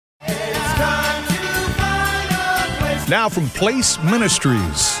Now from Place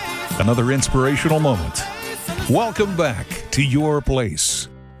Ministries, another inspirational moment. Welcome back to Your Place.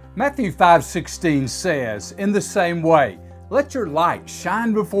 Matthew 5:16 says, "In the same way, let your light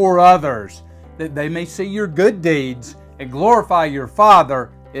shine before others, that they may see your good deeds and glorify your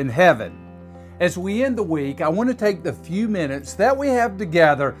Father in heaven." As we end the week, I want to take the few minutes that we have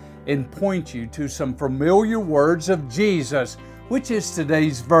together and point you to some familiar words of Jesus, which is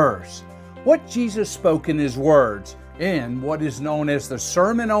today's verse. What Jesus spoke in His words in what is known as the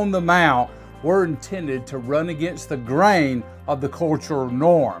Sermon on the Mount were intended to run against the grain of the cultural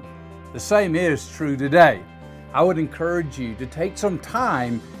norm. The same is true today. I would encourage you to take some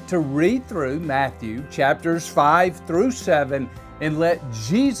time to read through Matthew chapters 5 through 7 and let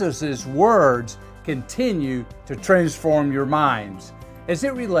Jesus' words continue to transform your minds. As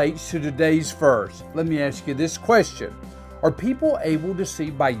it relates to today's verse, let me ask you this question. Are people able to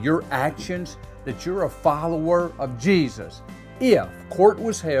see by your actions that you're a follower of Jesus? If court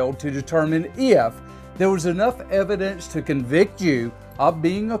was held to determine if there was enough evidence to convict you of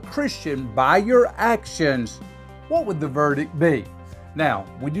being a Christian by your actions, what would the verdict be? Now,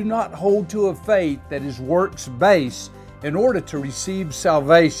 we do not hold to a faith that is works-based in order to receive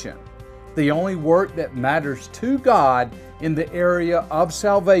salvation. The only work that matters to God in the area of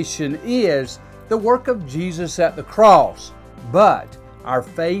salvation is the work of Jesus at the cross. But our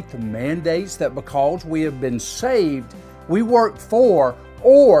faith mandates that because we have been saved, we work for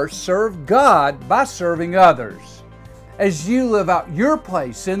or serve God by serving others. As you live out your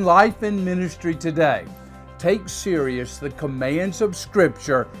place in life and ministry today, take serious the commands of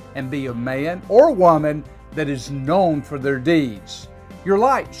Scripture and be a man or woman that is known for their deeds. Your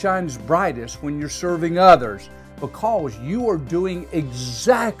light shines brightest when you're serving others because you are doing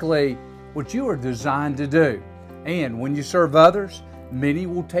exactly what you are designed to do. And when you serve others, many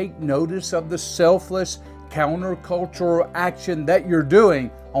will take notice of the selfless, countercultural action that you're doing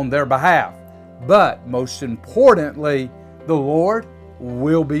on their behalf. But most importantly, the Lord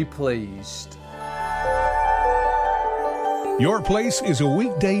will be pleased. Your Place is a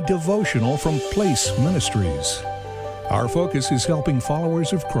weekday devotional from Place Ministries. Our focus is helping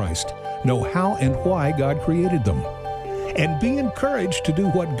followers of Christ know how and why God created them, and be encouraged to do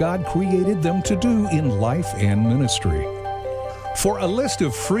what God created them to do in life and ministry. For a list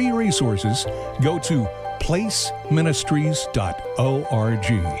of free resources, go to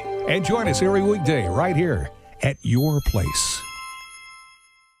placeministries.org and join us every weekday right here at Your Place.